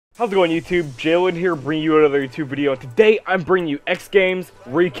How's it going, YouTube? Jalen here, bringing you another YouTube video. And today, I'm bringing you X Games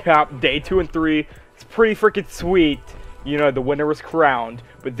recap day 2 and 3. It's pretty freaking sweet. You know, the winner was crowned.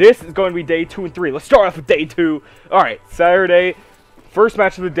 But this is going to be day 2 and 3. Let's start off with day 2. Alright, Saturday, first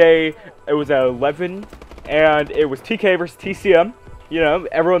match of the day. It was at 11, and it was TK versus TCM. You know,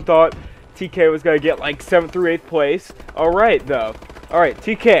 everyone thought TK was going to get like 7th through 8th place. Alright, though. Alright,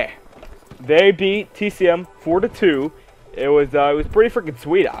 TK. They beat TCM 4-2. It was pretty freaking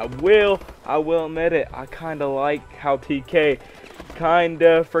sweet. I will admit it. I kind of like how TK kind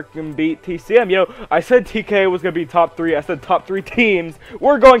of freaking beat TCM. You know, I said TK was going to be top 3. I said top 3 teams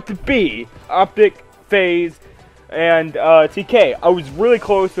were going to be Optic, FaZe, and TK. I was really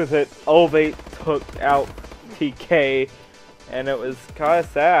close with it. Elevate took out TK, and it was kind of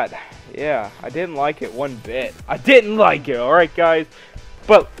sad. Yeah, I didn't like it one bit. I didn't like it. Alright, guys.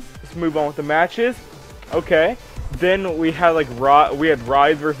 But let's move on with the matches. Okay. Then we had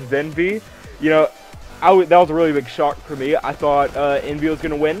Rise versus Envy. You know, that was a really big shock for me. I thought Envy was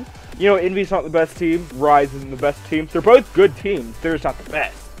gonna win. You know, Envy's not the best team. Rise isn't the best team. They're both good teams. They're just not the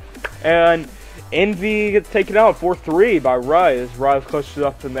best. And Envy gets taken out 4-3 by Rise. Rise clutches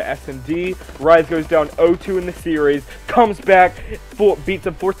up in the S&D. Rise goes down 0-2 in the series. Comes back, beats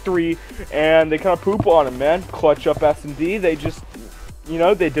them 4-3, and they kind of poop on him, man. Clutch up S&D. They just, you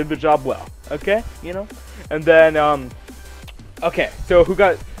know, they did the job well. Okay, you know. And then, okay, so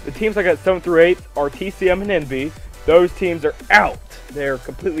the teams that got 7th through 8th are TCM and Envy. Those teams are out. They're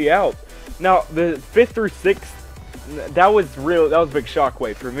completely out. Now, the 5th through 6th, that was a big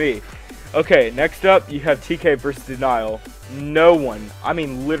shockwave for me. Okay, next up, you have TK versus Denial. No one, I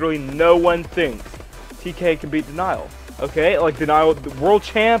mean literally no one thinks TK can beat Denial. Okay, like Denial, the world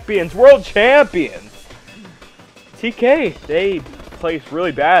champions! TK, they place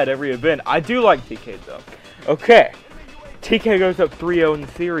really bad every event. I do like TK though. Okay, TK goes up 3-0 in the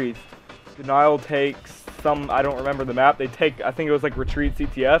series. Denial takes some, I don't remember the map. They take, I think it was like Retreat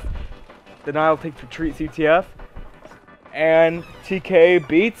CTF. Denial takes Retreat CTF. And TK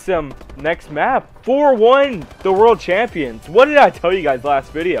beats them next map. 4-1, the world champions. What did I tell you guys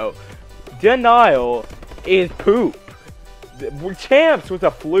last video? Denial is poop. We're champs with a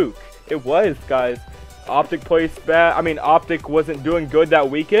fluke. It was, guys. Optic plays bad. I mean, Optic wasn't doing good that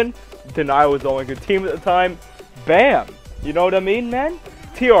weekend. Denial was the only good team at the time. Bam! You know what I mean, man?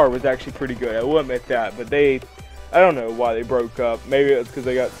 TR was actually pretty good. I will admit that, but I don't know why they broke up. Maybe it was because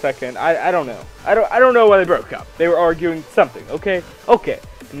they got second. I don't know. I don't know why they broke up. They were arguing something. Okay. Okay.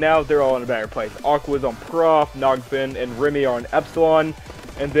 Now they're all in a better place. Aqua's on Prof, Nogfin, and Remy are on Epsilon,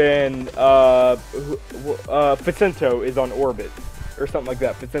 and then Vicento is on Orbit. Or something like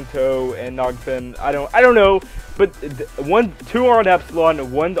that. Vicento and Nogfin. I don't know. But two are on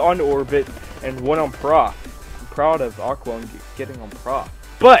Epsilon, one on Orbit, and one on Prof. I'm proud of Aqua on getting on Prof.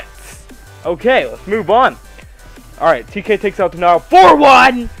 But okay, let's move on. Alright, TK takes out Denial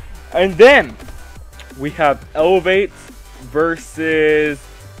 4-1! And then we have Elevates versus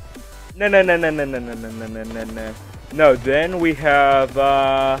No, then we have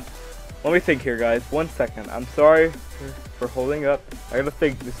let me think here, guys. 1 second. I'm sorry for holding up. I gotta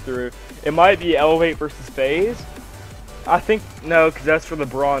think this through. It might be Elevate versus FaZe. I think no, because that's for the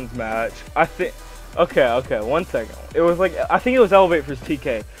bronze match. I think. Okay. 1 second. It was like I think it was Elevate versus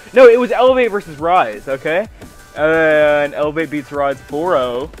TK. No, it was Elevate versus Rise. Okay, and Elevate beats Rise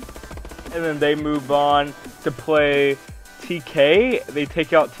 4-0, and then they move on to play TK. They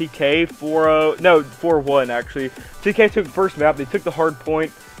take out TK 4-0. No, 4-1 actually. TK took the first map. They took the hard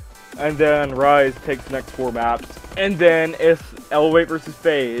point. And then Rise takes the next 4 maps. And then it's Elevate versus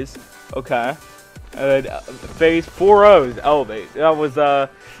FaZe. Okay. And then FaZe 4-0 is Elevate. That was,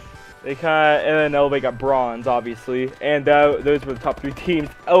 they kind of, and then Elevate got bronze, obviously. And those were the top 3 teams.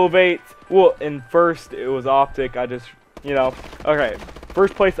 Elevate, well, in first, it was Optic. I just, you know, okay.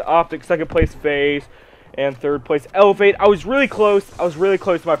 First place, Optic. Second place, FaZe. And third place, Elevate. I was really close. I was really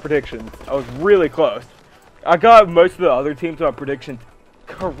close to my predictions. I was really close. I got most of the other teams to my predictions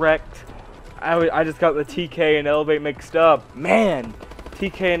correct. I just got the TK and Elevate mixed up. Man,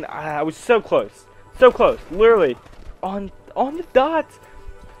 TK and I was so close, literally on the dots.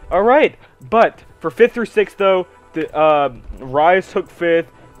 All right, but for 5th through 6th though, the Rise took 5th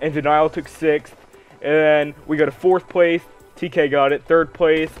and Denial took 6th, and then we go to 4th place. TK got it. 3rd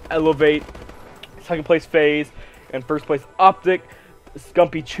place, Elevate. 2nd place, FaZe, and 1st place, Optic.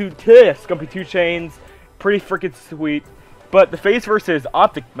 Scumpy 2 Chains, pretty freaking sweet. But the FaZe versus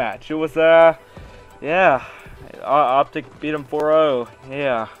Optic match, it was, yeah, Optic beat him 4-0,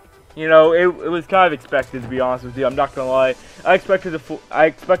 yeah. You know, it was kind of expected, to be honest with you. I'm not gonna lie. I expected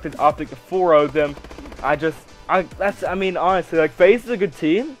Optic to 4-0 them. I I mean, honestly, like, FaZe is a good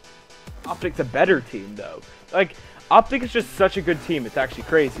team. Optic's a better team, though. Like, Optic is just such a good team. It's actually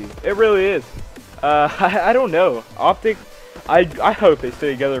crazy. It really is. I don't know. Optic, I hope they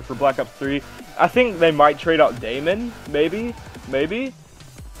stay together for Black Ops 3. I think they might trade out Damon, maybe.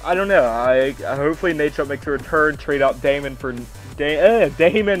 I don't know. Hopefully Nadeshot makes a return, trade out Damon for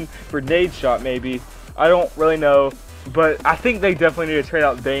Nadeshot, maybe. I don't really know, but I think they definitely need to trade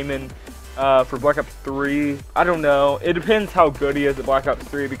out Damon for Black Ops 3. I don't know. It depends how good he is at Black Ops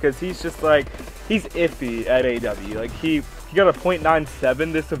 3, because he's just like, he's iffy at AW. Like, he got a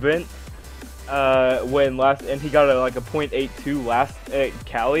 .97 this event and he got like a .82 last at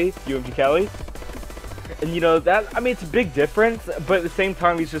Cali, UMG Cali. And you know, that, I mean, it's a big difference, but at the same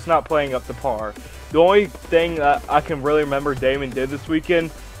time, he's just not playing up to par. The only thing that I can really remember Damon did this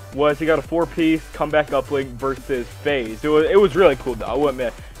weekend was he got a 4-piece comeback uplink versus FaZe. It was really cool, though, I will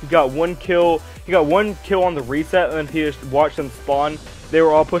admit. He got one kill on the reset, and then he just watched them spawn. They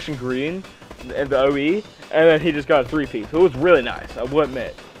were all pushing green in the OE, and then he just got a 3-piece. It was really nice, I will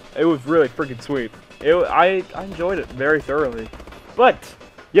admit. It was really freaking sweet. I enjoyed it very thoroughly. But,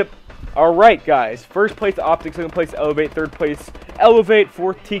 yep. Alright, guys. First place Optic, second place Elevate, third place Elevate,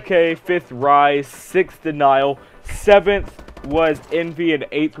 fourth TK, fifth Rise, sixth Denial, seventh was Envy, and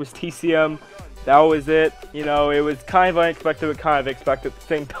eighth was TCM. That was it. You know, it was kind of unexpected, but kind of expected at the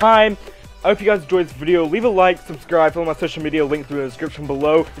same time. I hope you guys enjoyed this video. Leave a like, subscribe, follow my social media, link through in the description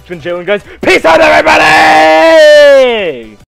below. It's been Jalen, guys. Peace out, everybody!